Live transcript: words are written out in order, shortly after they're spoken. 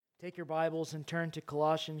Take your Bibles and turn to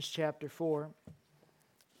Colossians chapter 4.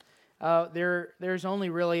 There's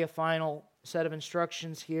only really a final set of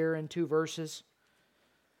instructions here in 2 verses.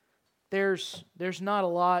 There's not a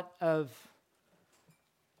lot of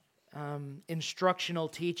instructional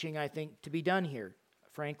teaching, I think, to be done here,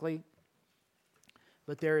 frankly.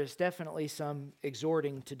 But there is definitely some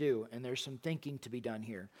exhorting to do, and there's some thinking to be done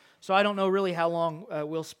here. So I don't know really how long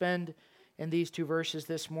we'll spend in these 2 verses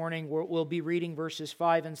this morning. We'll be reading verses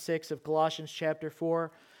 5 and 6 of Colossians chapter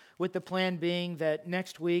 4, with the plan being that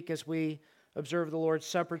next week, as we observe the Lord's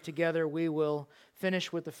Supper together, we will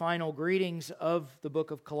finish with the final greetings of the book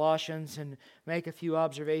of Colossians and make a few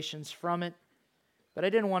observations from it. But I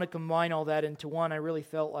didn't want to combine all that into one. I really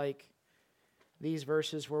felt like these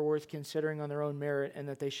verses were worth considering on their own merit and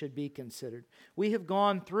that they should be considered. We have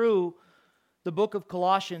gone through the book of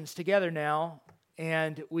Colossians together now,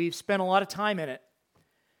 and we've spent a lot of time in it.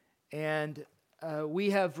 And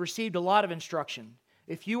we have received a lot of instruction.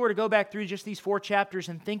 If you were to go back through just these 4 chapters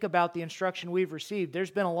and think about the instruction we've received,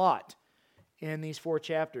 there's been a lot in these 4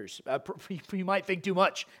 chapters. You might think too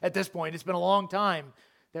much at this point. It's been a long time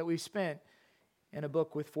that we've spent in a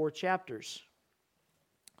book with 4 chapters.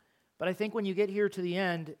 But I think when you get here to the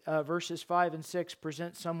end, verses 5 and 6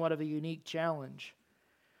 present somewhat of a unique challenge.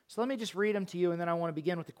 So let me just read them to you, and then I want to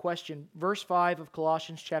begin with the question. Verse 5 of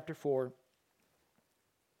Colossians chapter 4.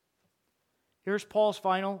 Here's Paul's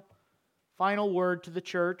final word to the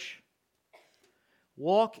church.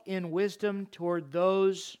 Walk in wisdom toward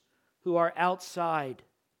those who are outside,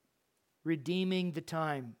 redeeming the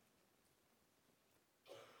time.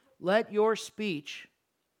 Let your speech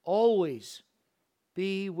always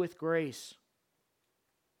be with grace,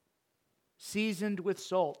 seasoned with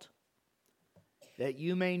salt, that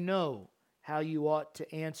you may know how you ought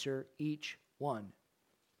to answer each one.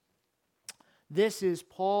 This is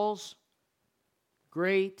Paul's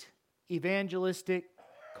great evangelistic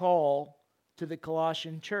call to the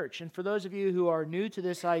Colossian church. And for those of you who are new to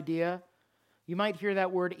this idea, you might hear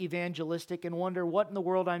that word evangelistic and wonder what in the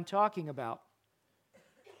world I'm talking about.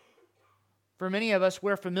 For many of us,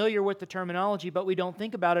 we're familiar with the terminology, but we don't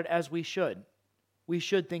think about it as we should. We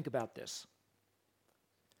should think about this.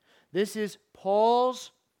 This is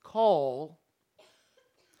Paul's call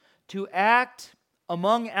to act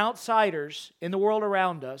among outsiders in the world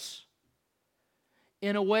around us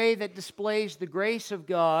in a way that displays the grace of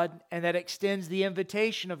God and that extends the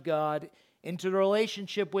invitation of God into the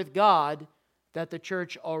relationship with God that the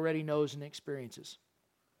church already knows and experiences.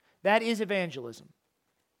 That is evangelism.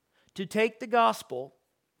 To take the gospel,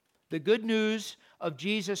 the good news of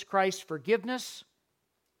Jesus Christ's forgiveness,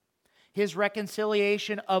 His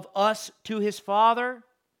reconciliation of us to His Father,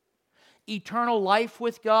 eternal life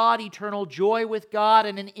with God, eternal joy with God,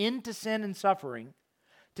 and an end to sin and suffering,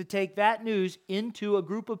 to take that news into a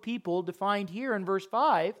group of people defined here in verse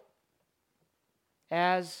 5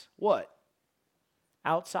 as what?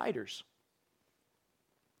 Outsiders.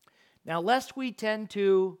 Now, lest we tend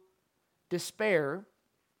to despair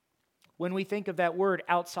when we think of that word,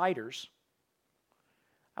 outsiders,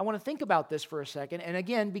 I want to think about this for a second and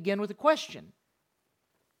again begin with a question.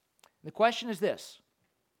 The question is this.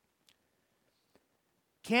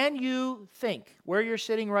 Can you think, where you're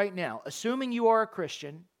sitting right now, assuming you are a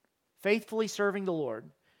Christian, faithfully serving the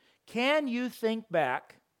Lord, can you think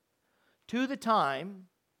back to the time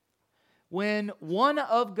when one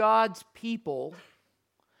of God's people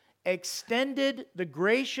extended the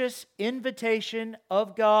gracious invitation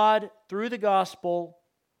of God through the gospel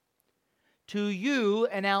to you,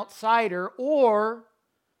 an outsider, or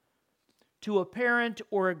to a parent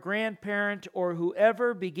or a grandparent or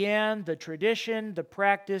whoever began the tradition, the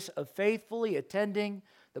practice of faithfully attending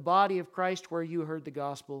the body of Christ where you heard the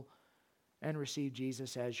gospel and received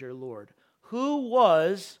Jesus as your Lord? Who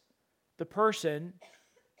was the person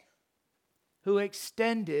who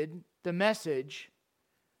extended the message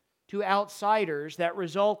to outsiders that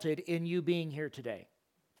resulted in you being here today?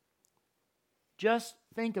 Just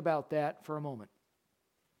think about that for a moment.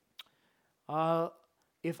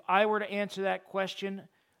 If I were to answer that question,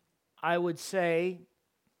 I would say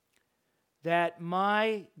that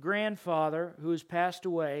my grandfather, who has passed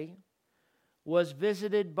away, was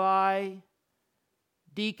visited by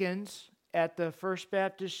deacons at the First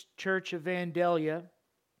Baptist Church of Vandalia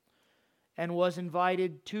and was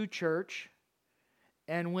invited to church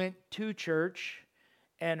and went to church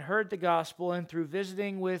and heard the gospel, and through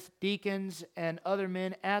visiting with deacons and other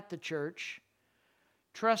men at the church,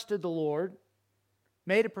 trusted the Lord,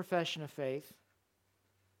 made a profession of faith,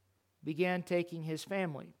 began taking his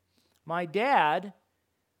family. My dad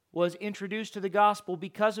was introduced to the gospel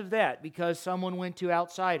because of that, because someone went to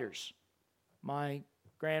outsiders. My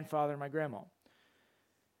grandfather and my grandma.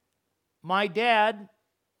 My dad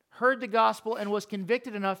heard the gospel and was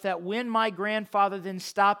convicted enough that when my grandfather then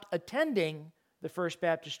stopped attending the First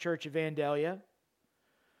Baptist Church of Vandalia,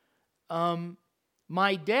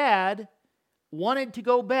 my dad wanted to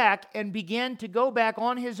go back and began to go back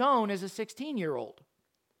on his own as a 16-year-old.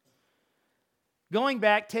 Going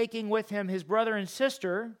back, taking with him his brother and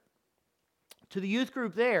sister to the youth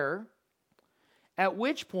group there, at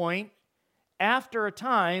which point, after a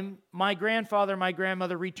time, my grandfather and my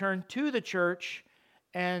grandmother returned to the church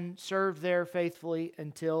and served there faithfully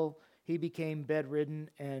until he became bedridden,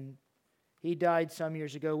 and he died some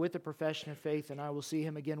years ago with the profession of faith, and I will see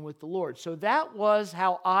him again with the Lord. So that was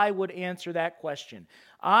how I would answer that question.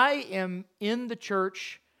 I am in the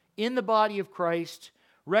church, in the body of Christ,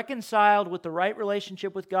 reconciled with the right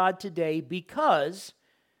relationship with God today because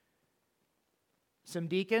some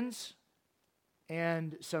deacons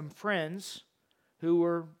and some friends who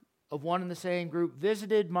were of one and the same group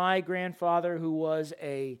visited my grandfather, who was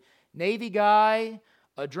a Navy guy,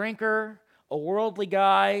 a drinker, a worldly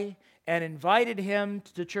guy, and invited him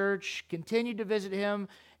to church, continued to visit him,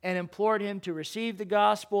 and implored him to receive the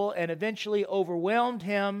gospel, and eventually overwhelmed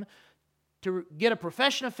him to get a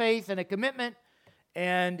profession of faith and a commitment,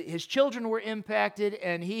 and his children were impacted,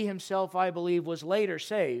 and he himself, I believe, was later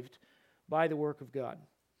saved by the work of God.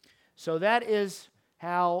 So that is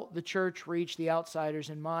how the church reached the outsiders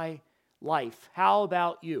in my life. How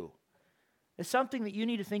about you? It's something that you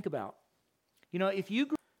need to think about. You know, if you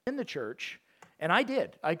grew up in the church, and I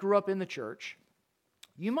did, I grew up in the church,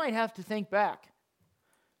 you might have to think back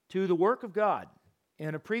to the work of God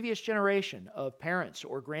in a previous generation of parents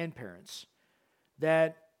or grandparents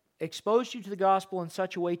that exposed you to the gospel in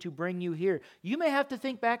such a way to bring you here. You may have to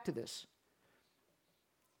think back to this.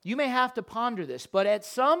 You may have to ponder this, but at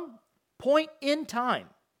some point in time,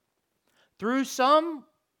 through some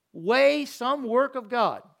way, some work of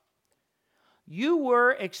God, you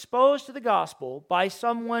were exposed to the gospel by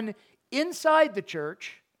someone inside the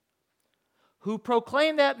church who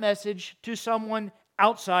proclaimed that message to someone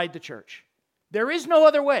outside the church. There is no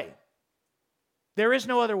other way. There is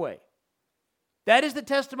no other way. That is the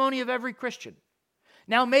testimony of every Christian.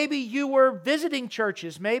 Now, maybe you were visiting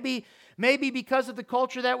churches. Maybe because of the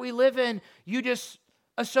culture that we live in, you just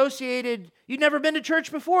associated, you'd never been to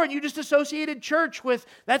church before, and you just associated church with,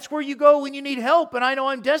 that's where you go when you need help, and I know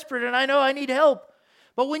I'm desperate, and I know I need help.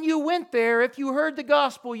 But when you went there, if you heard the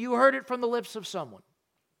gospel, you heard it from the lips of someone.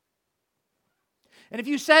 And if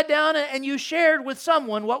you sat down and you shared with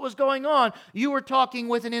someone what was going on, you were talking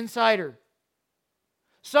with an insider.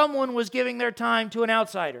 Someone was giving their time to an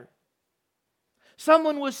outsider.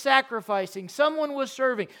 Someone was sacrificing. Someone was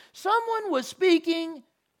serving. Someone was speaking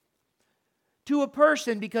to a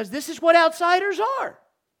person, because this is what outsiders are,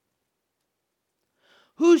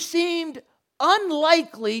 who seemed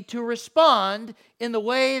unlikely to respond in the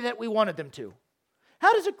way that we wanted them to.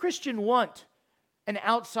 How does a Christian want an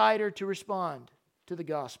outsider to respond to the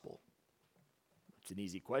gospel? It's an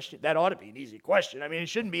easy question. That ought to be an easy question. I mean, it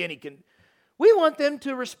shouldn't be any... We want them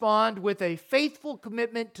to respond with a faithful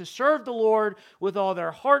commitment to serve the Lord with all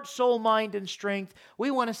their heart, soul, mind, and strength.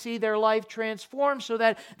 We want to see their life transformed so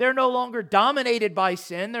that they're no longer dominated by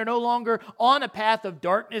sin. They're no longer on a path of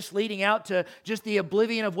darkness leading out to just the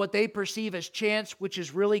oblivion of what they perceive as chance, which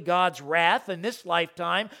is really God's wrath in this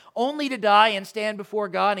lifetime, only to die and stand before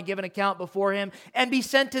God and give an account before Him and be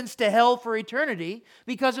sentenced to hell for eternity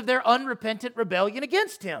because of their unrepentant rebellion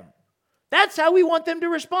against Him. That's how we want them to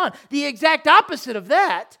respond. The exact opposite of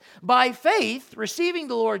that, by faith, receiving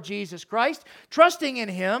the Lord Jesus Christ, trusting in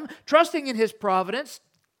Him, trusting in His providence,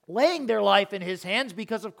 laying their life in His hands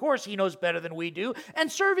because, of course, He knows better than we do, and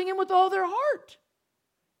serving Him with all their heart.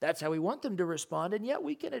 That's how we want them to respond, and yet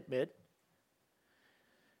we can admit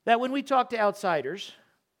that when we talk to outsiders,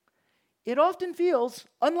 it often feels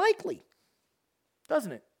unlikely,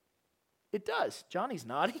 doesn't it? It does. Johnny's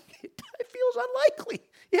nodding. It feels unlikely.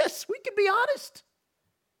 Yes, we can be honest.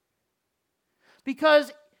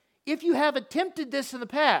 Because if you have attempted this in the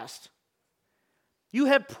past, you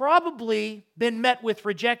have probably been met with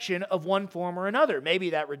rejection of one form or another.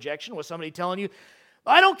 Maybe that rejection was somebody telling you,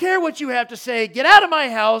 I don't care what you have to say, get out of my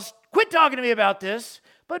house, quit talking to me about this.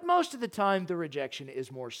 But most of the time, the rejection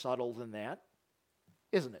is more subtle than that,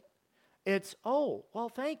 isn't it? It's, oh, well,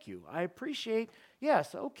 thank you. I appreciate,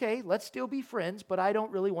 yes, okay, let's still be friends, but I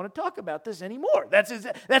don't really want to talk about this anymore.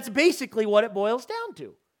 That's basically what it boils down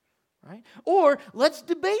to, right? Or let's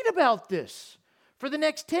debate about this for the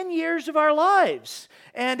next 10 years of our lives.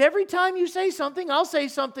 And every time you say something, I'll say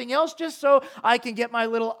something else just so I can get my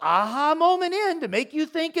little aha moment in to make you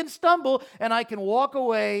think and stumble, and I can walk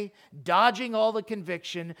away dodging all the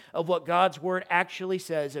conviction of what God's Word actually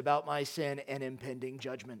says about my sin and impending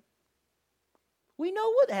judgment. We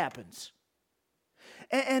know what happens.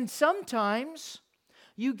 And sometimes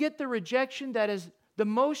you get the rejection that is the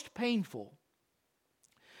most painful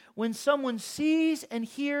when someone sees and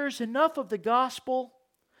hears enough of the gospel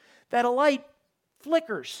that a light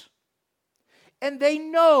flickers and they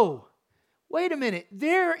know, wait a minute,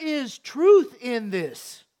 there is truth in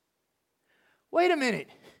this. Wait a minute,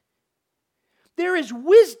 there is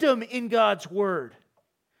wisdom in God's Word.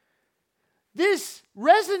 This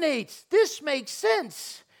resonates, this makes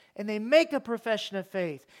sense. And they make a profession of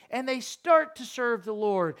faith, and they start to serve the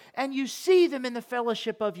Lord, and you see them in the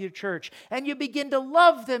fellowship of your church, and you begin to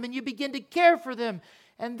love them, and you begin to care for them.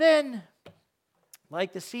 And then,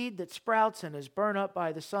 like the seed that sprouts and is burned up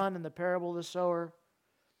by the sun in the parable of the sower,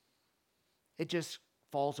 it just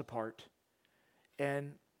falls apart.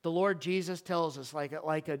 And the Lord Jesus tells us, like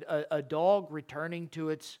a dog returning to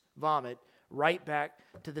its vomit, right back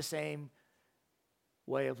to the same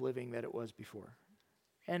way of living that it was before.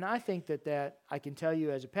 And I think that I can tell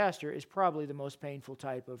you as a pastor, is probably the most painful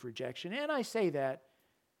type of rejection. And I say that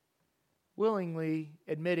willingly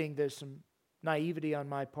admitting there's some naivety on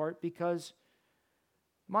my part, because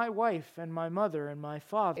my wife and my mother and my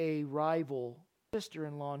father, a rival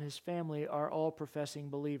sister-in-law and his family are all professing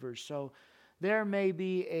believers. So there may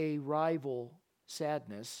be a rival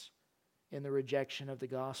sadness in the rejection of the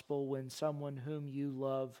gospel when someone whom you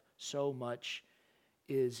love so much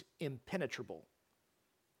is impenetrable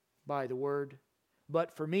by the word.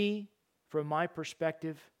 But for me, from my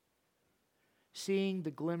perspective, seeing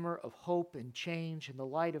the glimmer of hope and change and the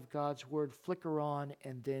light of God's word flicker on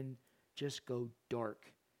and then just go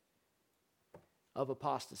dark of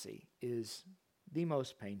apostasy is the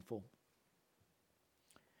most painful.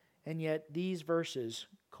 And yet these verses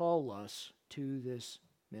call us to this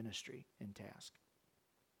ministry and task.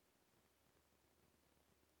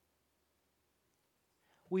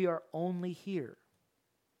 We are only here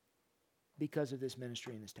because of this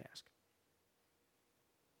ministry and this task.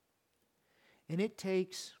 And it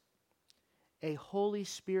takes a Holy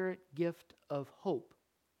Spirit gift of hope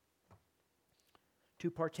to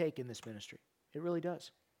partake in this ministry. It really does.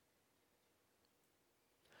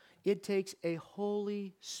 It takes a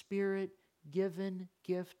Holy Spirit-given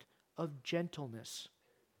gift of gentleness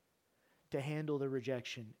to handle the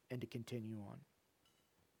rejection and to continue on.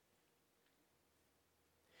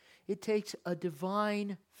 It takes a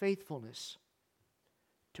divine faithfulness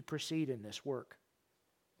to proceed in this work.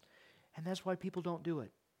 And that's why people don't do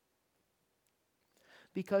it.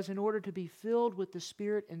 Because in order to be filled with the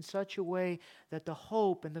Spirit in such a way that the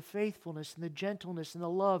hope and the faithfulness and the gentleness and the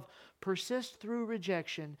love persist through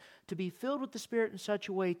rejection, to be filled with the Spirit in such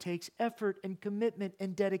a way takes effort and commitment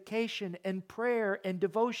and dedication and prayer and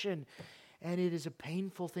devotion. And it is a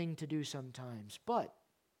painful thing to do sometimes. But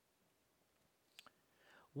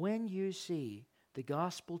when you see the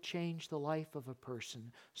gospel change the life of a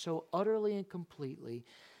person so utterly and completely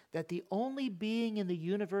that the only being in the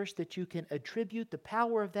universe that you can attribute the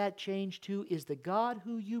power of that change to is the God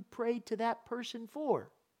who you prayed to that person for.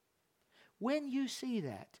 When you see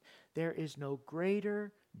that, there is no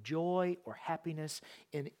greater joy or happiness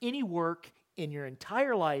in any work in your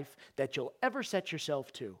entire life that you'll ever set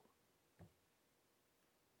yourself to.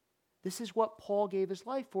 This is what Paul gave his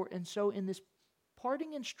life for. And so in this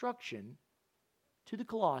parting instruction to the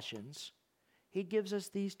Colossians, he gives us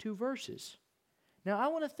these two verses. Now, I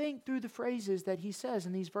want to think through the phrases that he says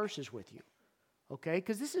in these verses with you, okay?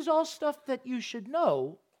 Because this is all stuff that you should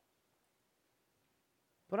know,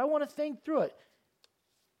 but I want to think through it.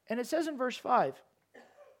 And it says in verse 5,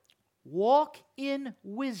 walk in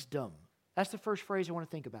wisdom. That's the first phrase I want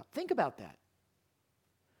to think about. Think about that.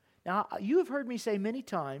 Now, you have heard me say many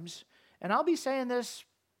times, and I'll be saying this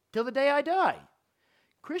till the day I die.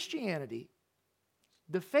 Christianity,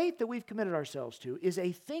 the faith that we've committed ourselves to, is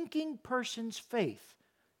a thinking person's faith.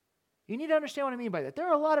 You need to understand what I mean by that. There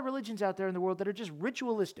are a lot of religions out there in the world that are just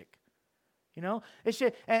ritualistic. You know, it's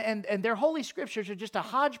just, and their holy scriptures are just a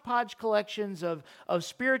hodgepodge collections of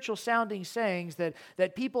spiritual sounding sayings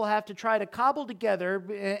that people have to try to cobble together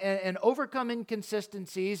and overcome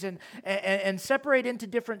inconsistencies and separate into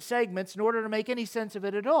different segments in order to make any sense of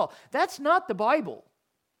it at all. That's not the Bible,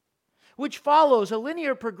 which follows a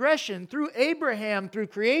linear progression through Abraham, through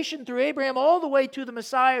creation, through Abraham, all the way to the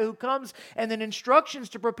Messiah who comes, and then instructions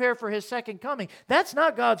to prepare for his second coming. That's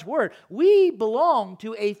not God's word. We belong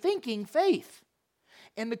to a thinking faith.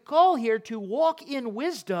 And the call here to walk in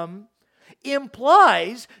wisdom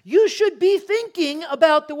implies you should be thinking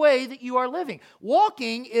about the way that you are living.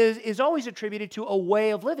 Walking is always attributed to a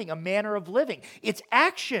way of living, a manner of living. It's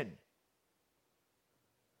action.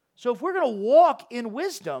 So if we're going to walk in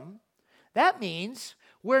wisdom, that means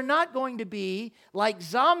we're not going to be like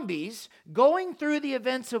zombies going through the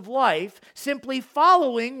events of life, simply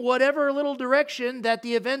following whatever little direction that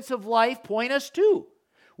the events of life point us to.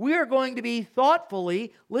 We are going to be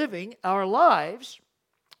thoughtfully living our lives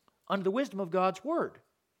under the wisdom of God's Word.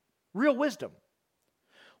 Real wisdom.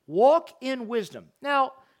 Walk in wisdom.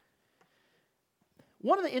 Now,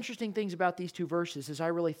 one of the interesting things about these two verses, as I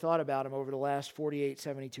really thought about them over the last 48,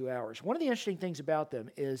 72 hours, one of the interesting things about them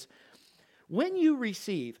is when you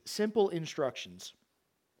receive simple instructions,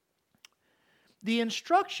 the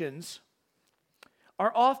instructions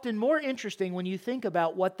are often more interesting when you think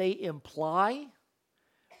about what they imply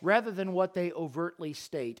rather than what they overtly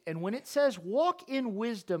state. And when it says walk in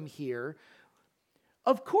wisdom here,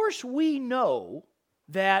 of course we know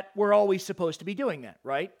that we're always supposed to be doing that,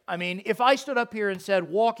 right? I mean, if I stood up here and said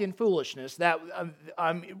walk in foolishness, that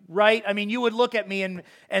I'm right. I mean, you would look at me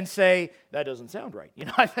and say that doesn't sound right. You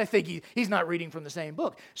know, I think he's not reading from the same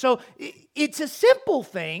book. So it's a simple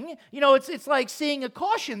thing. You know, it's like seeing a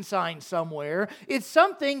caution sign somewhere. It's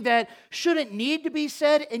something that shouldn't need to be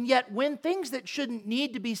said, and yet when things that shouldn't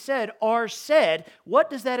need to be said are said, what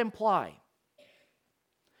does that imply?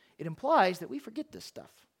 It implies that we forget this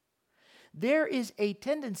stuff. There is a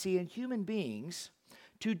tendency in human beings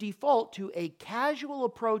to default to a casual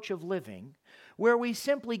approach of living where we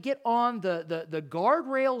simply get on the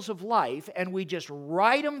guardrails of life and we just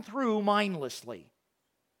ride them through mindlessly.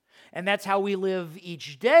 And that's how we live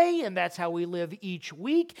each day, and that's how we live each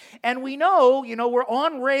week. And we know, we're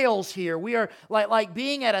on rails here. We are like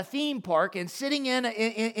being at a theme park and sitting in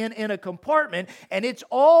a compartment, and it's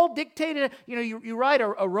all dictated. You ride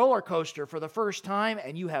a roller coaster for the first time,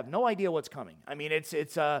 and you have no idea what's coming. I mean,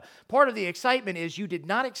 it's part of the excitement is you did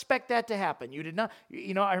not expect that to happen. You did not.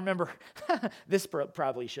 I remember this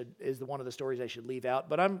probably is one of the stories I should leave out,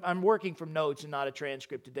 but I'm working from notes and not a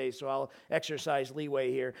transcript today, so I'll exercise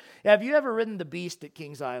leeway here. Have you ever ridden the Beast at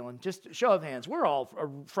Kings Island? Just show of hands. We're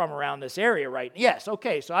all from around this area, right? Yes,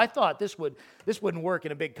 okay. So I thought this wouldn't work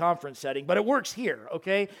in a big conference setting, but it works here,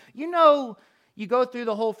 okay? You go through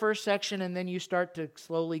the whole first section and then you start to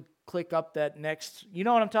slowly click up that next. You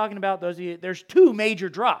know what I'm talking about? There's two major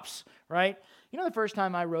drops, right? The first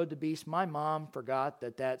time I rode the Beast, my mom forgot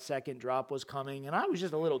that second drop was coming, and I was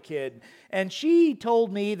just a little kid. And she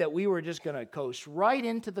told me that we were just going to coast right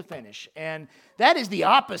into the finish. And that is the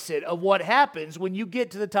opposite of what happens when you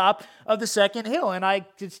get to the top of the second hill. And I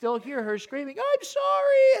could still hear her screaming, "I'm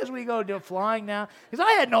sorry," as we go to flying now. Because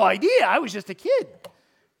I had no idea. I was just a kid,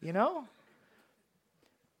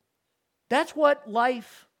 That's what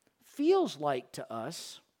life feels like to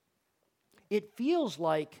us. It feels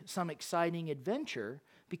like some exciting adventure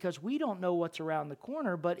because we don't know what's around the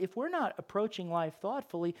corner, but if we're not approaching life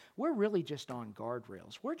thoughtfully, we're really just on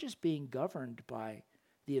guardrails. We're just being governed by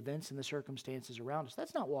the events and the circumstances around us.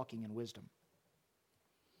 That's not walking in wisdom.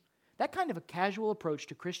 That kind of a casual approach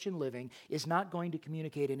to Christian living is not going to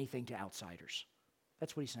communicate anything to outsiders.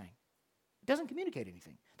 That's what he's saying. It doesn't communicate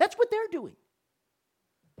anything. That's what they're doing.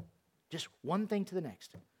 Just one thing to the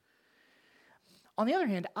next. On the other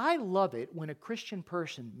hand, I love it when a Christian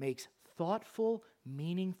person makes thoughtful,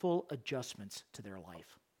 meaningful adjustments to their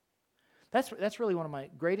life. That's really one of my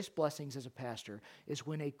greatest blessings as a pastor, is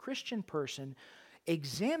when a Christian person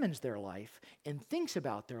examines their life and thinks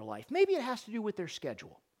about their life. Maybe it has to do with their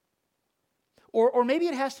schedule. Or maybe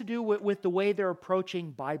it has to do with the way they're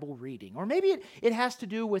approaching Bible reading. Or maybe it has to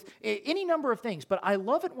do with any number of things. But I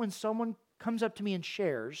love it when someone comes up to me and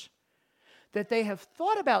shares that they have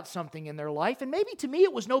thought about something in their life, and maybe to me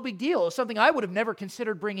it was no big deal. It was something I would have never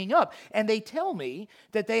considered bringing up. And they tell me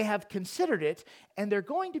that they have considered it, and they're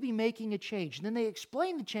going to be making a change. And then they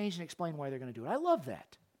explain the change and explain why they're going to do it. I love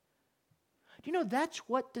that. Do that's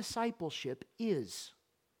what discipleship is.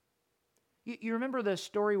 You remember the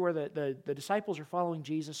story where the disciples are following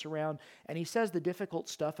Jesus around, and he says the difficult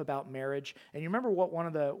stuff about marriage. And you remember what one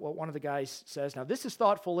of the guys says? Now, this is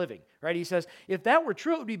thoughtful living, right? He says, if that were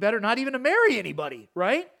true, it would be better not even to marry anybody,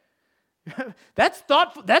 right? That's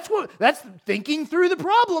thoughtful. That's thinking through the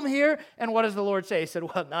problem here. And what does the Lord say? He said,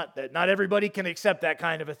 well, not everybody can accept that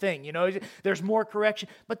kind of a thing. There's more correction.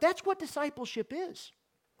 But that's what discipleship is.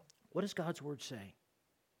 What does God's word say?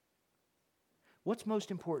 What's most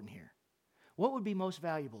important here? What would be most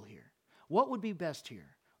valuable here? What would be best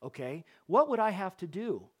here? Okay, what would I have to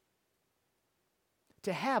do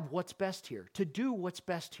to have what's best here, to do what's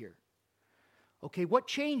best here? Okay, what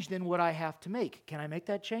change then would I have to make? Can I make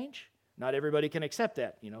that change? Not everybody can accept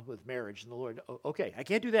that, with marriage and the Lord. Okay, I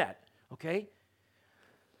can't do that. Okay?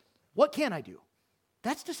 What can I do?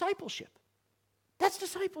 That's discipleship. That's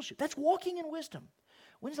discipleship. That's walking in wisdom.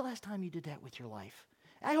 When's the last time you did that with your life?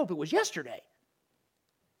 I hope it was yesterday.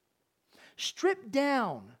 Strip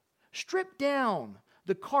down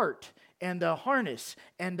the cart and the harness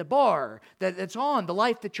and the bar that's on the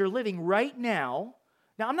life that you're living right now.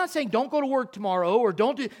 Now, I'm not saying don't go to work tomorrow or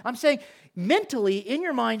don't do, I'm saying mentally, in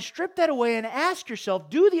your mind, strip that away and ask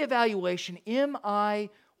yourself, do the evaluation, am I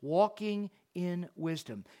walking in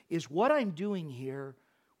wisdom? Is what I'm doing here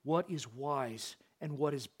what is wise and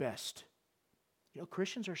what is best?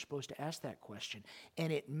 Christians are supposed to ask that question,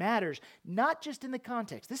 and it matters not just in the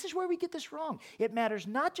context. This is where we get this wrong. It matters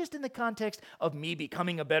not just in the context of me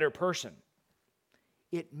becoming a better person.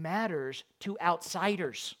 It matters to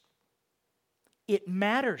outsiders. It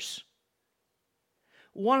matters.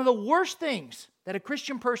 One of the worst things that a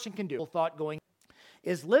Christian person can do,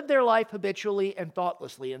 is live their life habitually and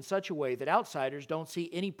thoughtlessly in such a way that outsiders don't see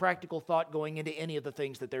any practical thought going into any of the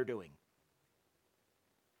things that they're doing.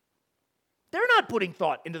 They're not putting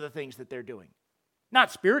thought into the things that they're doing.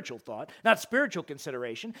 Not spiritual thought, not spiritual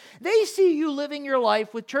consideration. They see you living your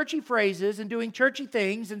life with churchy phrases and doing churchy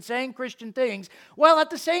things and saying Christian things, while at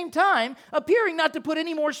the same time appearing not to put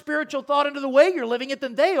any more spiritual thought into the way you're living it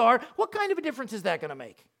than they are. What kind of a difference is that going to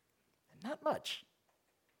make? Not much.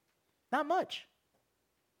 Not much.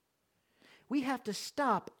 We have to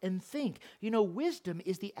stop and think. Wisdom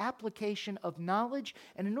is the application of knowledge,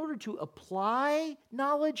 and in order to apply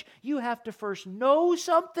knowledge, you have to first know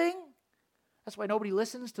something. That's why nobody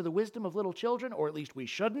listens to the wisdom of little children, or at least we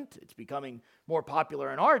shouldn't. It's becoming more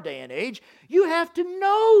popular in our day and age. You have to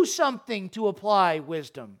know something to apply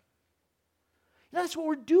wisdom. That's what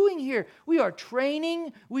we're doing here. We are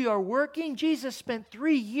training, we are working. Jesus spent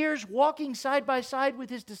 3 years walking side by side with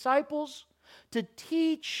his disciples to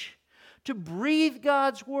teach, to breathe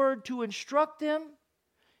God's word, to instruct them.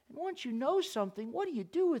 And once you know something, what do you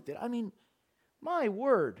do with it? My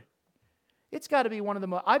word. It's got to be one of the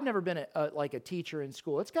most, I've never been like a teacher in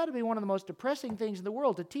school. It's got to be one of the most depressing things in the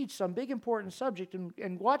world to teach some big important subject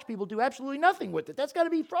and watch people do absolutely nothing with it. That's got to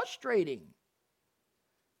be frustrating.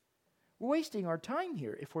 We're wasting our time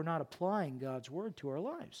here if we're not applying God's word to our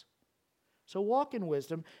lives. So walk in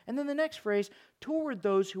wisdom. And then the next phrase, toward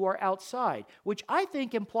those who are outside, which I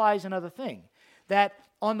think implies another thing. That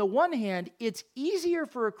on the one hand, it's easier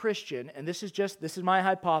for a Christian, and this is my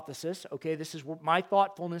hypothesis, okay, this is my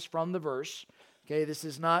thoughtfulness from the verse, okay, this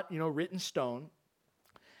is not, written stone.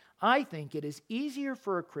 I think it is easier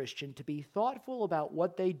for a Christian to be thoughtful about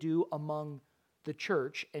what they do among the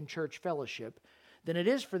church and church fellowship than it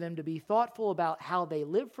is for them to be thoughtful about how they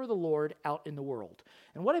live for the Lord out in the world.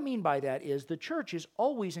 And what I mean by that is the church is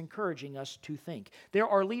always encouraging us to think. There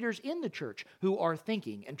are leaders in the church who are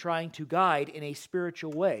thinking and trying to guide in a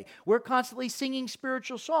spiritual way. We're constantly singing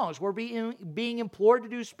spiritual songs. We're being implored to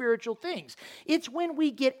do spiritual things. It's when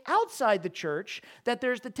we get outside the church that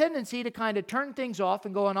there's the tendency to kind of turn things off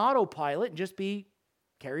and go on autopilot and just be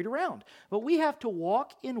carried around. But we have to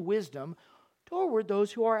walk in wisdom toward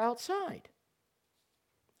those who are outside.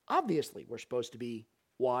 Obviously, we're supposed to be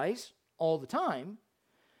wise all the time,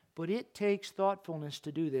 but it takes thoughtfulness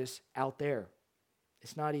to do this out there.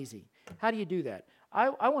 It's not easy. How do you do that? I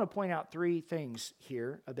want to point out 3 things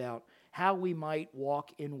here about how we might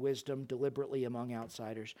walk in wisdom deliberately among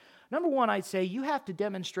outsiders. Number 1, I'd say you have to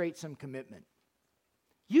demonstrate some commitment.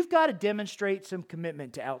 You've got to demonstrate some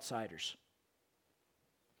commitment to outsiders.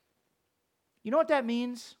 You know what that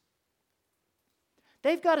means?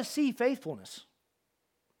 They've got to see faithfulness.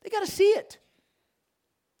 They got to see it.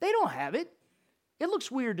 They don't have it. It looks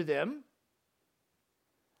weird to them.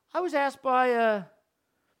 I was asked by a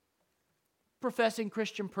professing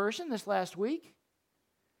Christian person this last week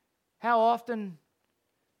how often,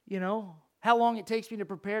 how long it takes me to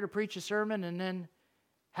prepare to preach a sermon and then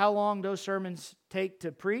how long those sermons take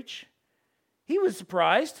to preach. He was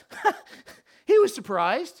surprised. He was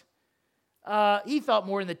surprised. He thought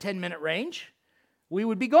more in the 10-minute range. We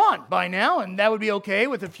would be gone by now, and that would be okay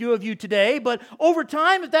with a few of you today. But over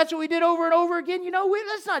time, if that's what we did over and over again,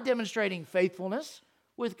 that's not demonstrating faithfulness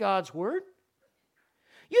with God's word.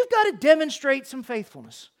 You've got to demonstrate some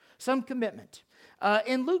faithfulness, some commitment.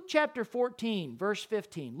 In Luke chapter 14, verse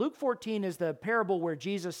 15, Luke 14 is the parable where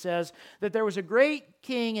Jesus says that there was a great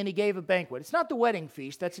king and he gave a banquet. It's not the wedding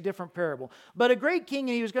feast, that's a different parable. But a great king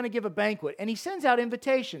and he was going to give a banquet, and he sends out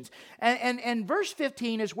invitations. And verse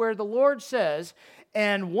 15 is where the Lord says,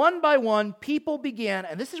 and one by one people began,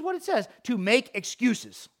 and this is what it says, to make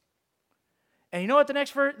excuses. And you know what the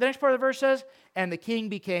next part of the verse says? And the king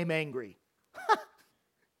became angry.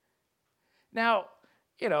 Now,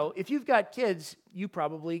 if you've got kids, you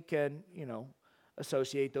probably can,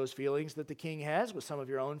 associate those feelings that the king has with some of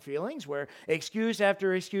your own feelings, where excuse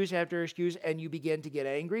after excuse after excuse, and you begin to get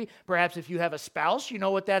angry. Perhaps if you have a spouse, you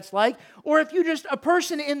know what that's like. Or if you're just a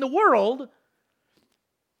person in the world,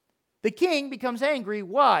 the king becomes angry.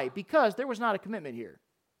 Why? Because there was not a commitment here.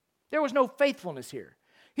 There was no faithfulness here.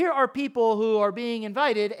 Here are people who are being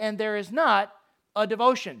invited, and there is not a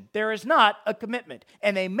devotion. There is not a commitment.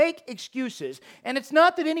 And they make excuses. And it's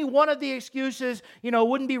not that any one of the excuses,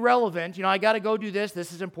 wouldn't be relevant. I got to go do this.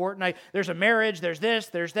 This is important. There's a marriage. There's this.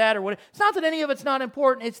 There's that. Or what. It's not that any of it's not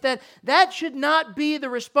important. It's that should not be the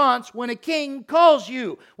response when a king calls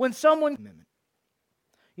you. When someone... Commitment.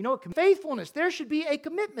 Faithfulness. There should be a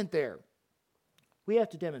commitment there. We have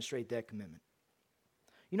to demonstrate that commitment.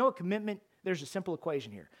 Commitment... There's a simple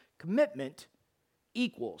equation here. Commitment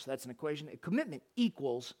equals, that's an equation, commitment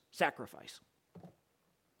equals sacrifice.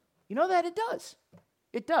 You know that? It does.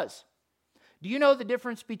 It does. Do you know the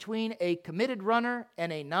difference between a committed runner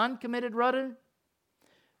and a non-committed runner?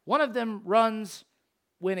 One of them runs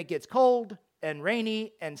when it gets cold and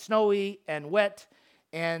rainy and snowy and wet,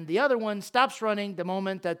 and the other one stops running the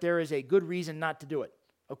moment that there is a good reason not to do it.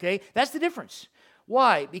 Okay? That's the difference.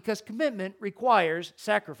 Why? Because commitment requires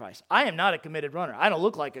sacrifice. I am not a committed runner. I don't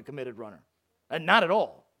look like a committed runner. Not at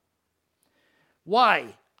all.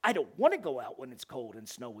 Why? I don't want to go out when it's cold and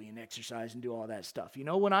snowy and exercise and do all that stuff.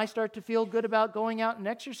 When I start to feel good about going out and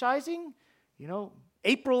exercising,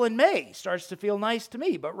 April and May starts to feel nice to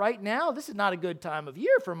me. But right now, this is not a good time of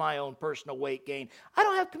year for my own personal weight gain. I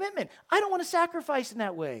don't have commitment. I don't want to sacrifice in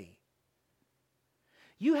that way.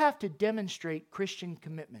 You have to demonstrate Christian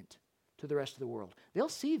commitment to the rest of the world. They'll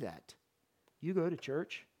see that. You go to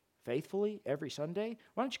church faithfully every Sunday.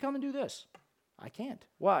 Why don't you come and do this? I can't.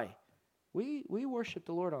 Why? We worship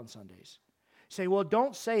the Lord on Sundays. Say, well,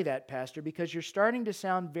 don't say that, Pastor, because you're starting to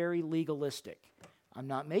sound very legalistic. I'm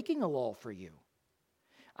not making a law for you.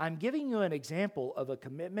 I'm giving you an example of a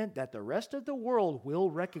commitment that the rest of the world will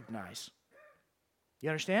recognize. You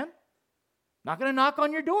understand? Not going to knock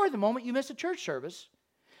on your door the moment you miss a church service.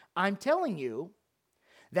 I'm telling you,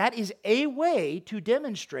 that is a way to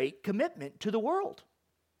demonstrate commitment to the world.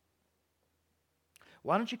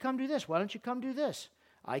 Why don't you come do this? Why don't you come do this?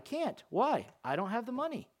 I can't. Why? I don't have the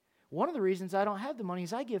money. One of the reasons I don't have the money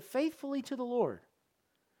is I give faithfully to the Lord.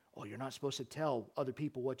 Oh, you're not supposed to tell other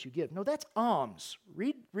people what you give. No, that's alms.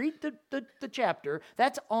 Read the chapter.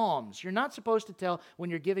 That's alms. You're not supposed to tell when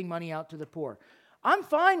you're giving money out to the poor. I'm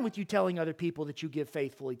fine with you telling other people that you give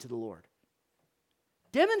faithfully to the Lord.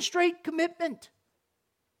 Demonstrate commitment.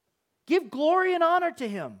 Give glory and honor to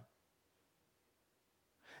Him.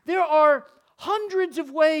 There are hundreds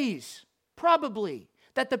of ways, probably,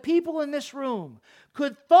 that the people in this room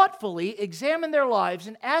could thoughtfully examine their lives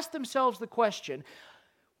and ask themselves the question,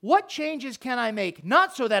 what changes can I make?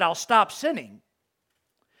 Not so that I'll stop sinning.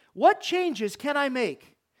 What changes can I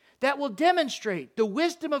make that will demonstrate the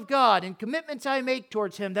wisdom of God and commitments I make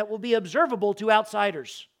towards Him that will be observable to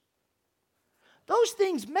outsiders? Those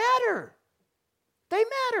things matter. They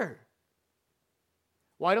matter.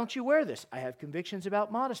 Why don't you wear this? I have convictions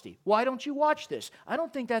about modesty. Why don't you watch this? I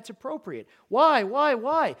don't think that's appropriate.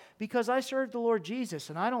 Why? Because I serve the Lord Jesus,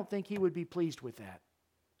 and I don't think He would be pleased with that.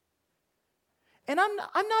 And I'm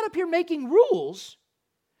not up here making rules.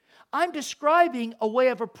 I'm describing a way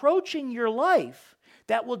of approaching your life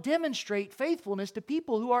that will demonstrate faithfulness to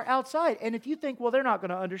people who are outside. And if you think, well, they're not going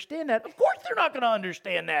to understand that, of course they're not going to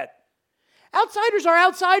understand that. Outsiders are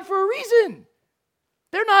outside for a reason.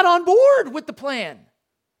 They're not on board with the plan.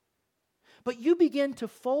 But you begin to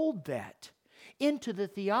fold that into the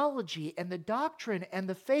theology and the doctrine and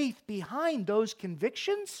the faith behind those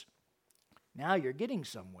convictions. Now you're getting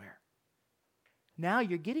somewhere.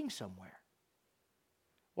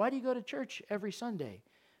 Why do you go to church every Sunday?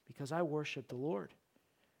 Because I worship the Lord.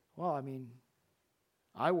 Well,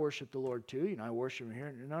 I worship the Lord too. I worship Him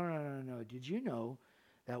here. No. Did you know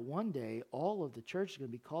that one day all of the church is going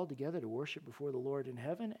to be called together to worship before the Lord in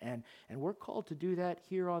heaven, and we're called to do that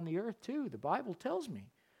here on the earth too. The Bible tells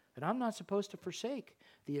me that I'm not supposed to forsake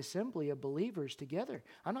the assembly of believers together.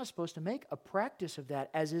 I'm not supposed to make a practice of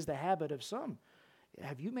that, as is the habit of some.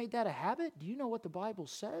 Have you made that a habit? Do you know what the Bible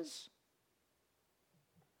says?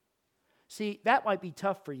 See, that might be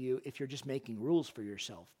tough for you if you're just making rules for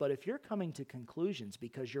yourself. But if you're coming to conclusions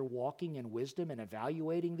because you're walking in wisdom and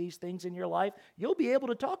evaluating these things in your life, you'll be able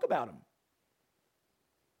to talk about them.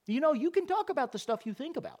 You can talk about the stuff you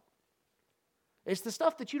think about. It's the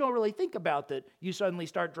stuff that you don't really think about that you suddenly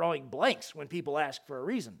start drawing blanks when people ask for a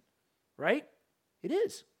reason, right? It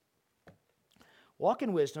is. Walk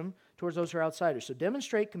in wisdom towards those who are outsiders. So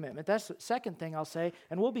demonstrate commitment. That's the second thing I'll say,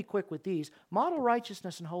 and we'll be quick with these. Model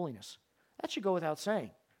righteousness and holiness. That should go without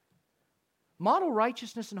saying. Model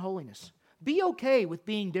righteousness and holiness. Be okay with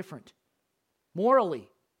being different morally.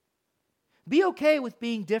 Be okay with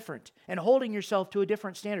being different and holding yourself to a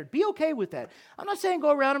different standard. Be okay with that. I'm not saying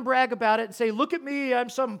go around and brag about it and say, look at me, I'm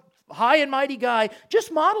some high and mighty guy.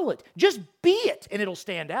 Just model it. Just be it, and it'll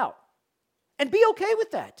stand out. And be okay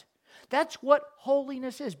with that. That's what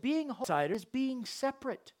holiness is. Being outsider is being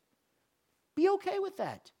separate. Be okay with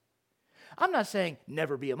that. I'm not saying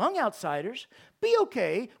never be among outsiders. Be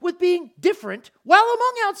okay with being different while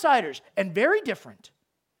among outsiders, and very different.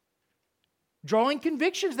 Drawing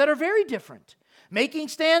convictions that are very different. Making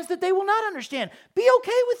stands that they will not understand. Be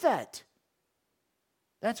okay with that.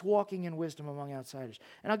 That's walking in wisdom among outsiders.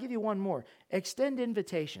 And I'll give you one more. Extend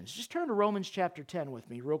invitations. Just turn to Romans chapter 10 with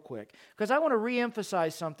me real quick, because I want to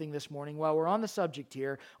reemphasize something this morning while we're on the subject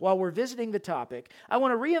here, while we're visiting the topic. I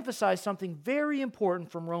want to reemphasize something very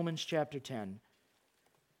important from Romans chapter 10.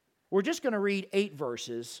 We're just going to read 8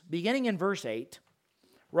 verses, beginning in verse 8.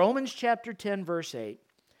 Romans chapter 10, verse 8.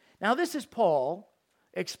 Now this is Paul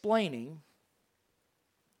explaining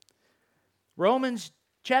Romans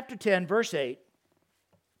chapter 10, verse 8.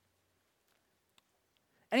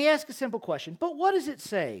 And he asks a simple question, but what does it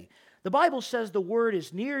say? The Bible says the word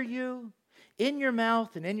is near you, in your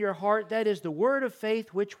mouth and in your heart. That is the word of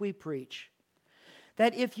faith which we preach.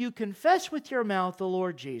 That if you confess with your mouth the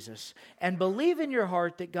Lord Jesus and believe in your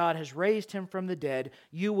heart that God has raised him from the dead,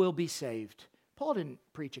 you will be saved. Paul didn't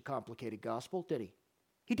preach a complicated gospel, did he?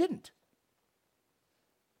 He didn't.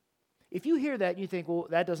 If you hear that and you think, well,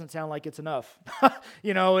 that doesn't sound like it's enough,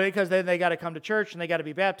 because then they got to come to church and they got to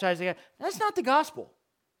be baptized. That's not the gospel.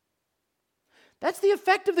 That's the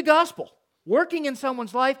effect of the gospel. Working in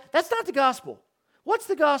someone's life, that's not the gospel. What's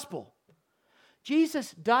the gospel?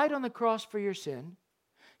 Jesus died on the cross for your sin.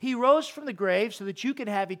 He rose from the grave so that you can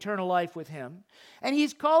have eternal life with him. And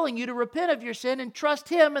he's calling you to repent of your sin and trust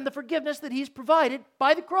him and the forgiveness that he's provided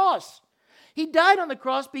by the cross. He died on the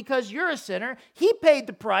cross because you're a sinner. He paid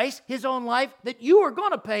the price, his own life, that you were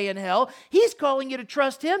going to pay in hell. He's calling you to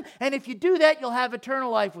trust him, and if you do that, you'll have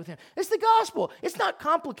eternal life with him. It's the gospel. It's not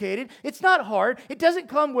complicated. It's not hard. It doesn't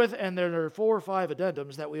come with, and there are 4 or 5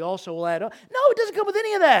 addendums that we also will add on. No, it doesn't come with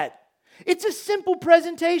any of that. It's a simple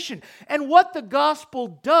presentation. And what the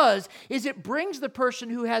gospel does is it brings the person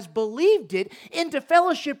who has believed it into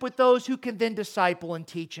fellowship with those who can then disciple and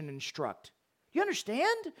teach and instruct. You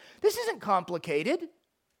understand? This isn't complicated.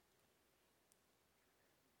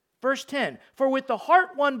 Verse 10, for with the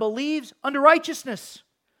heart one believes unto righteousness,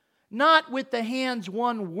 not with the hands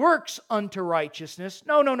one works unto righteousness.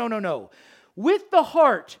 No. With the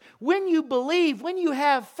heart, when you believe, when you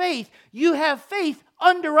have faith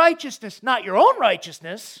unto righteousness, not your own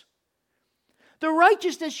righteousness. The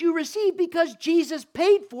righteousness you receive because Jesus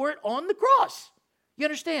paid for it on the cross. You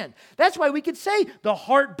understand? That's why we could say the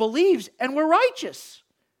heart believes and we're righteous.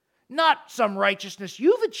 Not some righteousness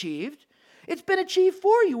you've achieved. It's been achieved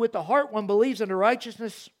for you. With the heart one believes unto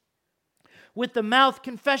righteousness. With the mouth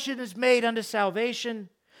confession is made unto salvation.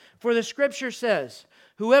 For the Scripture says,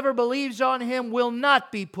 whoever believes on him will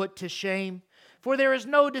not be put to shame. For there is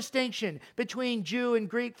no distinction between Jew and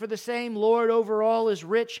Greek, for the same Lord over all is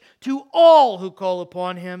rich to all who call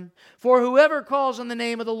upon him. For whoever calls on the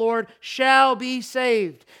name of the Lord shall be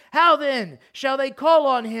saved. How then shall they call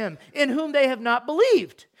on him in whom they have not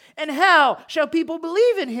believed? And how shall people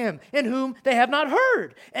believe in him in whom they have not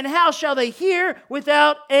heard? And how shall they hear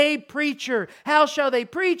without a preacher? How shall they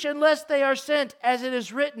preach unless they are sent? As it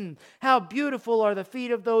is written, how beautiful are the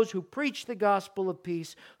feet of those who preach the gospel of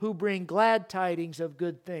peace, who bring glad tidings of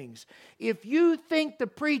good things. If you think the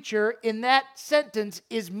preacher in that sentence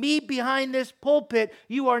is me behind this pulpit,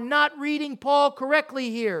 you are not reading Paul correctly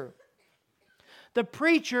here. The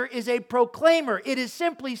preacher is a proclaimer. It is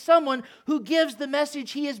simply someone who gives the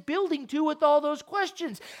message he is building to with all those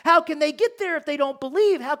questions. How can they get there if they don't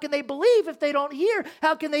believe? How can they believe if they don't hear?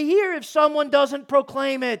 How can they hear if someone doesn't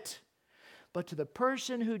proclaim it? But to the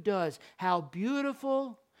person who does, how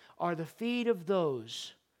beautiful are the feet of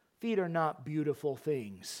those. Feet are not beautiful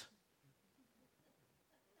things.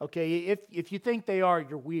 Okay, if you think they are,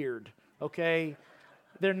 you're weird. Okay,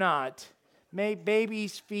 they're not.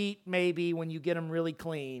 Baby's feet, maybe, when you get them really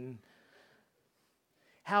clean.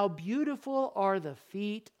 How beautiful are the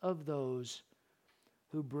feet of those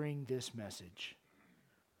who bring this message,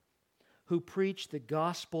 who preach the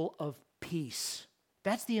gospel of peace.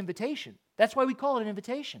 That's the invitation. That's why we call it an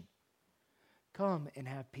invitation. Come and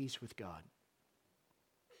have peace with God.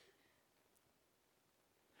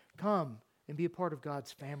 Come and be a part of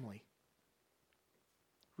God's family.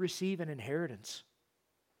 Receive an inheritance.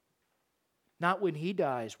 Not when He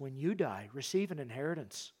dies, when you die, receive an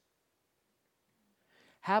inheritance.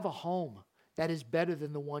 Have a home that is better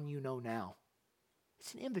than the one you know now.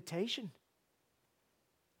 It's an invitation.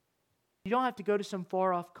 You don't have to go to some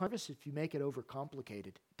far-off country if you make it overcomplicated.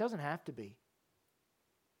 It doesn't have to be.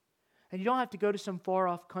 And you don't have to go to some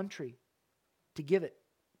far-off country to give it.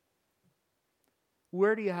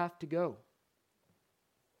 Where do you have to go?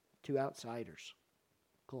 To outsiders.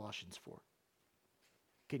 Colossians 4.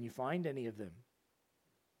 Can you find any of them?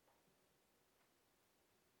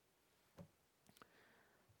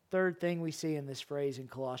 Third thing we see in this phrase in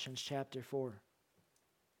Colossians chapter 4.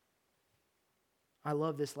 I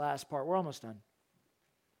love this last part. We're almost done.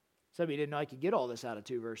 Some of you didn't know I could get all this out of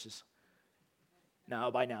 2 verses.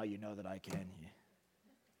 No, by now you know that I can. Yeah.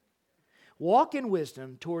 Walk in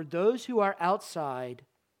wisdom toward those who are outside,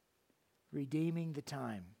 redeeming the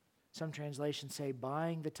time. Some translations say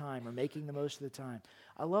buying the time or making the most of the time.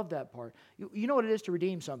 I love that part. You know what it is to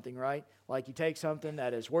redeem something, right? Like you take something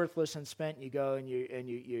that is worthless and spent, and you go and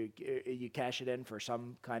you cash it in for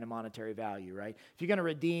some kind of monetary value, right? If you're going to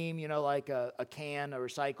redeem, like a can, a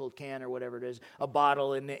recycled can or whatever it is, a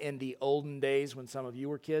bottle in the olden days when some of you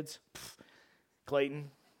were kids,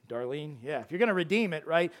 Clayton, Darlene, yeah. If you're going to redeem it,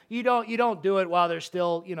 right? You don't do it while there's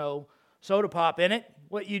still soda pop in it.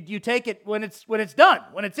 What you take it when it's done,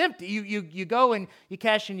 when it's empty. You go and you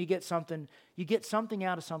cash and you get something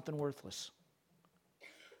out of something worthless.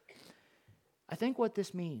 I think what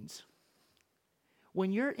this means,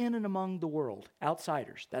 when you're in and among the world,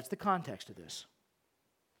 outsiders, that's the context of this.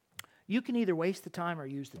 You can either waste the time or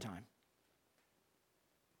use the time.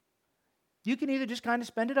 You can either just kind of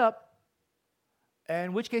spend it up,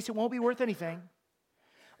 in which case it won't be worth anything,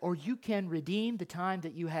 or you can redeem the time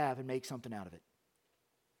that you have and make something out of it.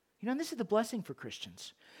 And this is the blessing for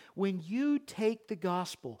Christians. When you take the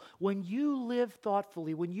gospel, when you live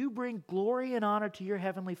thoughtfully, when you bring glory and honor to your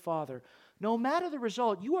Heavenly Father, no matter the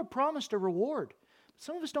result, you are promised a reward.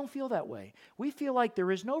 Some of us don't feel that way. We feel like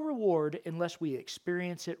there is no reward unless we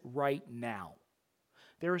experience it right now.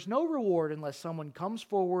 There is no reward unless someone comes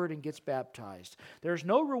forward and gets baptized. There's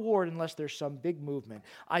no reward unless there's some big movement.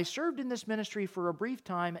 I served in this ministry for a brief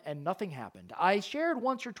time and nothing happened. I shared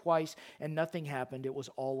once or twice and nothing happened. It was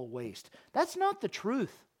all a waste. That's not the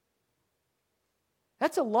truth.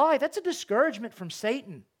 That's a lie. That's a discouragement from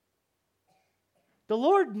Satan. The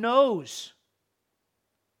Lord knows.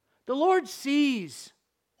 The Lord sees.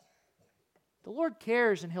 The Lord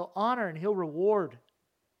cares, and He'll honor and He'll reward.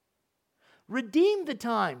 Redeem the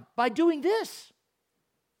time by doing this.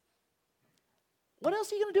 What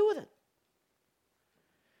else are you going to do with it?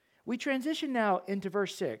 We transition now into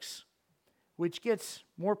verse 6, which gets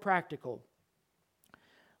more practical.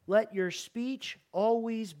 Let your speech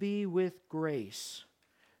always be with grace.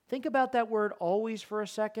 Think about that word always for a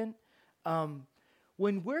second.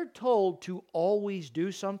 When we're told to always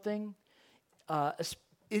do something,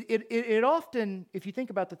 it often, if you think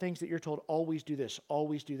about the things that you're told, always do this,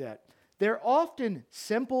 always do that. They're often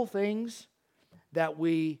simple things that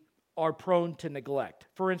we are prone to neglect.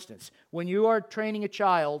 For instance, when you are training a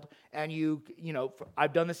child and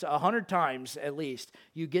I've done this 100 times at least,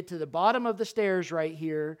 you get to the bottom of the stairs right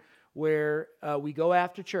here where we go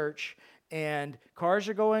after church and cars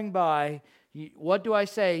are going by. What do I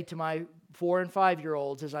say to my 4 and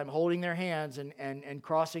 5-year-olds as I'm holding their hands and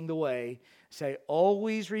crossing the way? Say,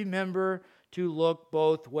 always remember to look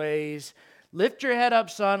both ways. Lift your head up,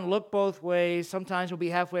 son, look both ways. Sometimes we'll be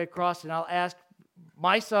halfway across and I'll ask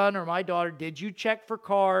my son or my daughter, did you check for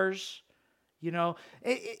cars?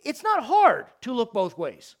 It's not hard to look both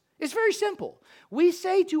ways. It's very simple. We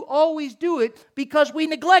say to always do it because we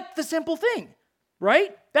neglect the simple thing,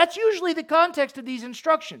 right? That's usually the context of these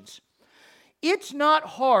instructions. It's not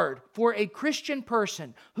hard for a Christian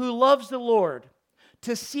person who loves the Lord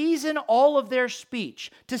to season their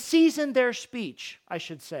speech,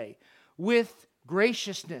 with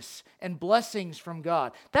graciousness and blessings from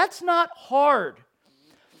God. That's not hard.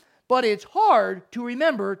 But it's hard to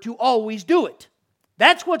remember to always do it.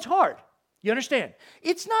 That's what's hard. You understand?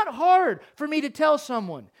 It's not hard for me to tell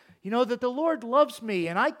someone, that the Lord loves me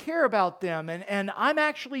and I care about them and I'm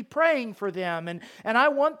actually praying for them and I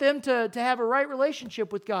want them to have a right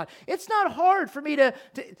relationship with God. It's not hard for me to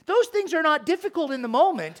those things are not difficult in the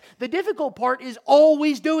moment. The difficult part is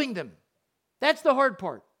always doing them. That's the hard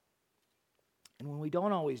part. And when we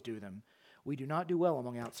don't always do them, We do not do well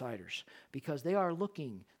among outsiders because they are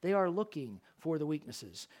looking for the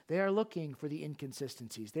weaknesses. They are looking for the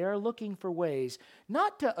inconsistencies. They are looking for ways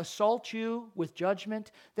not to assault you with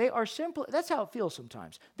judgment. They are simply, that's how it feels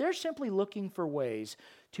sometimes. They're simply looking for ways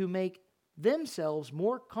to make themselves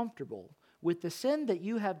more comfortable with the sin that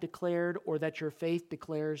you have declared or that your faith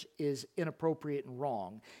declares is inappropriate and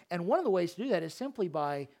wrong. And one of the ways to do that is simply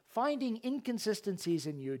by finding inconsistencies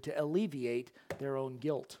in you to alleviate their own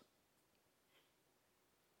guilt.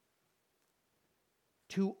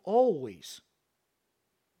 To always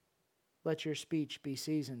let your speech be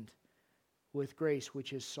seasoned with grace,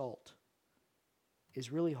 which is salt,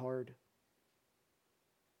 is really hard.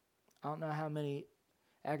 I don't know how many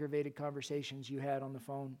aggravated conversations you had on the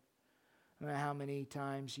phone. I don't know how many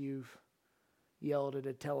times you've yelled at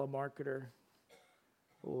a telemarketer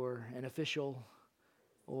or an official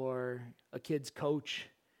or a kid's coach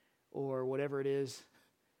or whatever it is,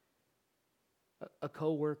 a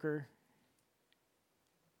coworker.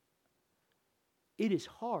 It is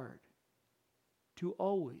hard to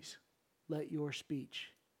always let your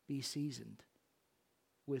speech be seasoned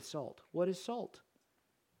with salt. What is salt?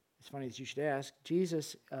 It's funny that you should ask.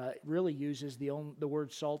 Jesus really uses the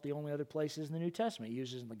word salt the only other places in the New Testament. He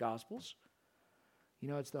uses it in the Gospels. You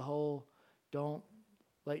know, it's the whole, don't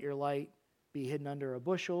let your light be hidden under a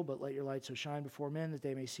bushel, but let your light so shine before men that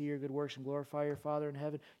they may see your good works and glorify your Father in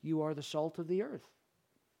heaven. You are the salt of the earth.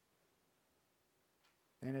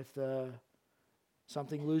 And if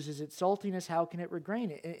something loses its saltiness, how can it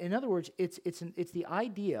regain it? In other words, it's the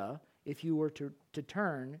idea, if you were to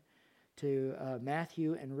turn to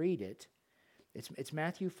Matthew and read it, it's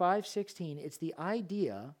Matthew 5:16. It's the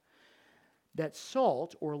idea that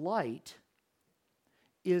salt or light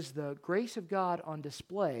is the grace of God on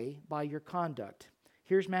display by your conduct.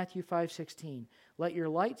 Here's Matthew 5:16. Let your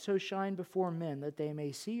light so shine before men that they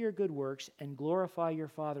may see your good works and glorify your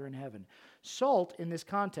Father in heaven. Salt, in this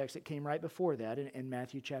context, it came right before that in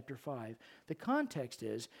Matthew chapter 5. The context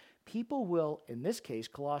is people will, in this case,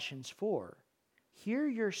 Colossians 4, hear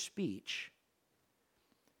your speech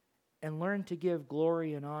and learn to give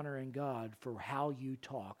glory and honor in God for how you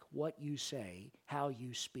talk, what you say, how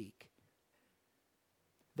you speak.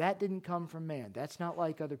 That didn't come from man. That's not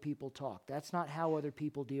like other people talk. That's not how other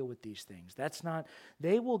people deal with these things.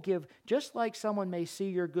 They will give, just like someone may see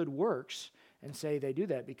your good works and say they do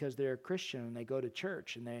that because they're a Christian and they go to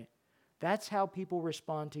church, and that's how people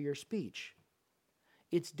respond to your speech.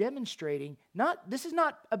 It's demonstrating, this is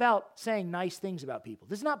not about saying nice things about people.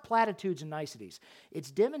 This is not platitudes and niceties. It's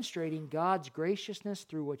demonstrating God's graciousness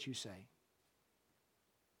through what you say.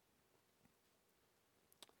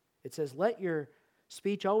 It says, let your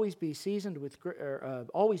speech always be seasoned with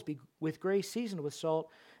grace, seasoned with salt,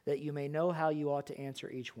 that you may know how you ought to answer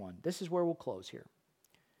each one. This is where we'll close here.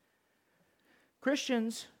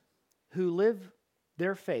 Christians who live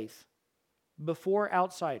their faith before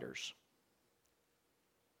outsiders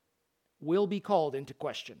will be called into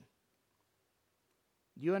question.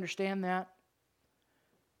 Do you understand that?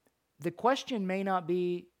 The question may not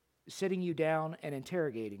be sitting you down and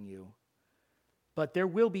interrogating you, but there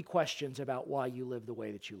will be questions about why you live the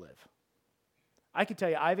way that you live. I can tell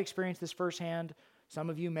you, I've experienced this firsthand. Some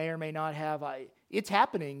of you may or may not have. It's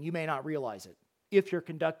happening. You may not realize it if you're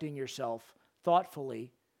conducting yourself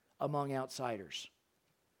thoughtfully among outsiders.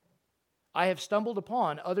 I have stumbled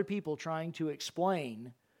upon other people trying to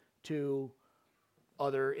explain to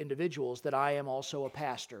other individuals that I am also a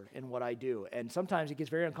pastor in what I do. And sometimes it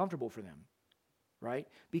gets very uncomfortable for them, right?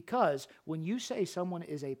 Because when you say someone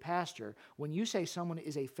is a pastor, when you say someone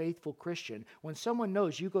is a faithful Christian, when someone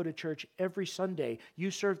knows you go to church every Sunday,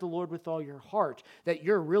 you serve the Lord with all your heart, that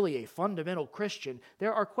you're really a fundamental Christian,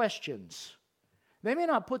 there are questions. They may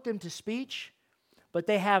not put them to speech, but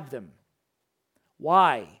they have them.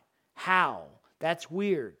 Why? How? That's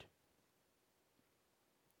weird.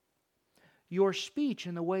 Your speech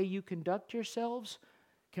and the way you conduct yourselves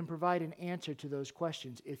can provide an answer to those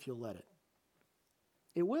questions if you'll let it.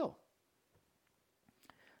 It will.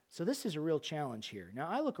 So this is a real challenge here. Now,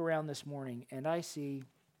 I look around this morning and I see,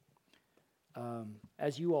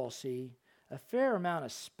 as you all see, a fair amount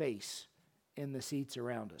of space in the seats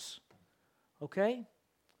around us. Okay?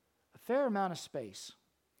 A fair amount of space.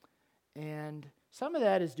 And some of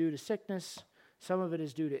that is due to sickness. Some of it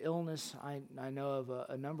is due to illness. I know of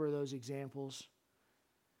a number of those examples.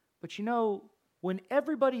 But you know, when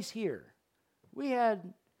everybody's here, we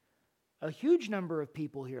had a huge number of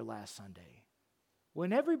people here last Sunday.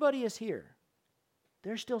 When everybody is here,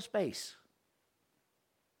 there's still space.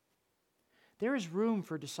 There is room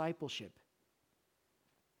for discipleship.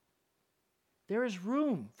 There is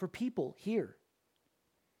room for people here.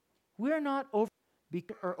 we're not or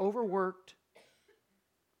overworked.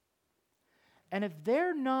 And if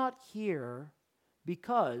they're not here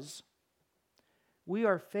because we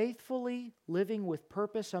are faithfully living with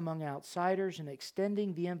purpose among outsiders and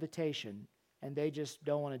extending the invitation, and they just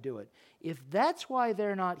don't want to do it, if that's why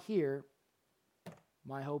they're not here,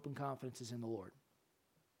 my hope and confidence is in the Lord.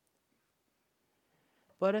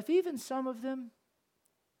 But if even some of them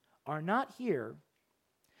are not here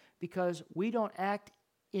because we don't act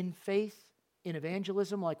in faith in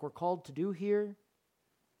evangelism like we're called to do here,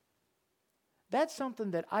 that's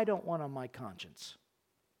something that I don't want on my conscience.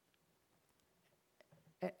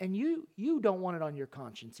 And you don't want it on your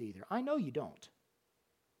conscience either. I know you don't.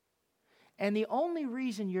 And the only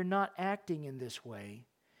reason you're not acting in this way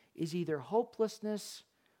is either hopelessness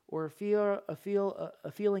or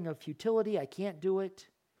a feeling of futility, I can't do it,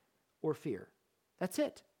 or fear. That's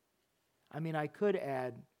it. I mean, I could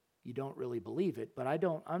add, you don't really believe it, but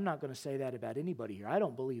I'm not going to say that about anybody here. I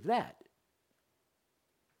don't believe that.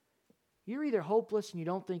 You're either hopeless and you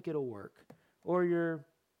don't think it'll work, or you're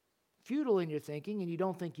futile in your thinking and you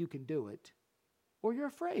don't think you can do it, or you're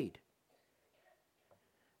afraid.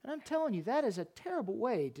 And I'm telling you, that is a terrible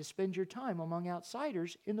way to spend your time among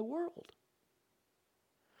outsiders in the world.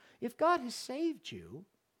 If God has saved you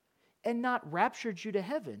and not raptured you to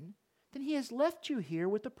heaven, then He has left you here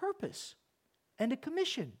with a purpose and a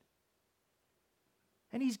commission.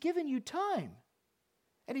 And He's given you time.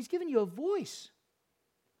 And He's given you a voice.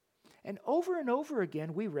 And over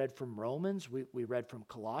again, we read from Romans, we read from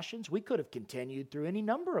Colossians. We could have continued through any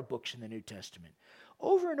number of books in the New Testament.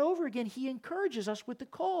 Over and over again, He encourages us with the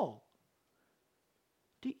call.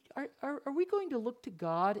 Are we going to look to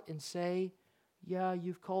God and say, yeah,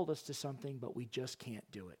 you've called us to something, but we just can't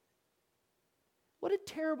do it? What a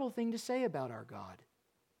terrible thing to say about our God.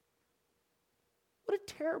 What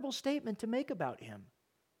a terrible statement to make about Him.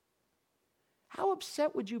 How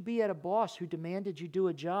upset would you be at a boss who demanded you do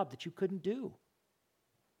a job that you couldn't do?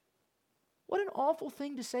 What an awful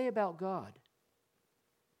thing to say about God.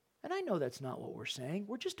 And I know that's not what we're saying.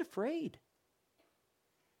 We're just afraid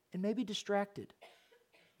and maybe distracted,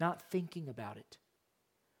 not thinking about it.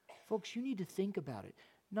 Folks, you need to think about it,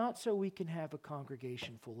 not so we can have a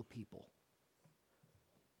congregation full of people.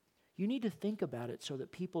 You need to think about it so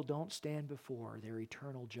that people don't stand before their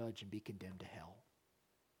eternal judge and be condemned to hell.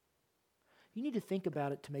 You need to think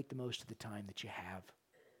about it to make the most of the time that you have.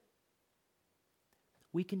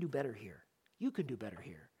 We can do better here. You can do better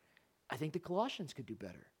here. I think the Colossians could do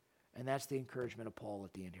better. And that's the encouragement of Paul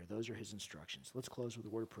at the end here. Those are his instructions. Let's close with a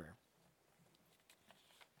word of prayer.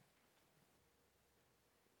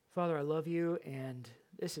 Father, I love you, and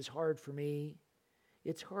this is hard for me.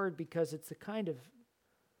 It's hard because it's the kind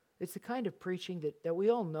of preaching that we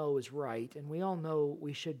all know is right, and we all know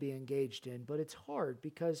we should be engaged in, but it's hard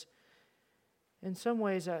because in some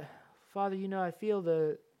ways, Father, I feel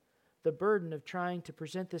the burden of trying to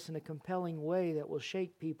present this in a compelling way that will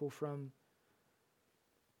shake people from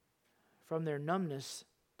their numbness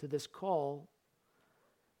to this call.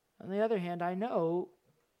 On the other hand, I know,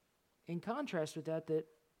 in contrast with that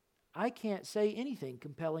I can't say anything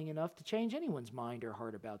compelling enough to change anyone's mind or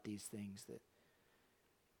heart about these things. That,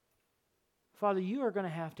 Father, you are going to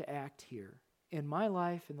have to act here in my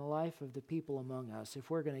life and the life of the people among us if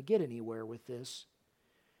we're going to get anywhere with this.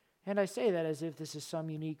 And I say that as if this is some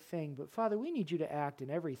unique thing, but Father, we need you to act in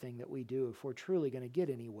everything that we do if we're truly going to get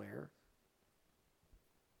anywhere.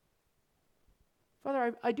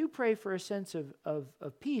 Father, I do pray for a sense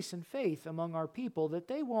of peace and faith among our people, that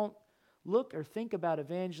they won't look or think about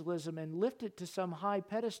evangelism and lift it to some high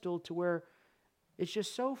pedestal to where it's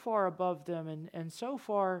just so far above them and so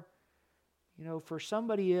far, for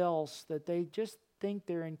somebody else that they just think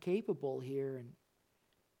they're incapable here.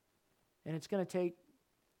 And it's going to take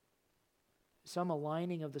some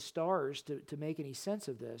aligning of the stars to make any sense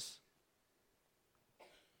of this.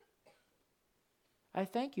 I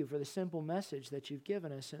thank you for the simple message that you've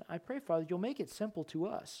given us, and I pray, Father, you'll make it simple to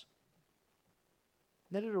us,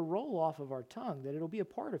 that it'll roll off of our tongue, that it'll be a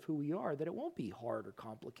part of who we are, that it won't be hard or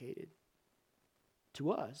complicated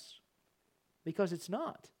to us, because it's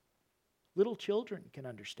not. Little children can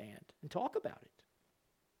understand and talk about it.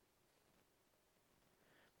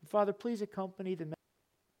 Father, please accompany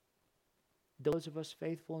those of us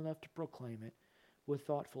faithful enough to proclaim it with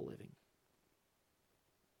thoughtful living.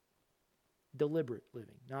 Deliberate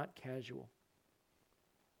living, not casual.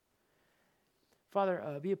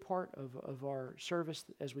 Father, be a part of our service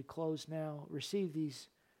as we close now. Receive these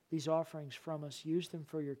offerings from us. Use them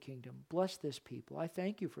for your kingdom. Bless this people. I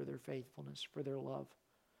thank you for their faithfulness, for their love,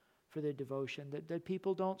 for their devotion, that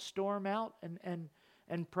people don't storm out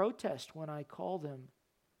and protest when I call them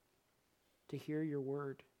to hear your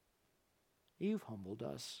word. You've humbled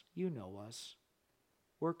us. You know us.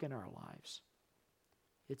 Work in our lives.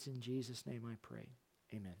 It's in Jesus' name I pray.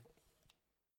 Amen.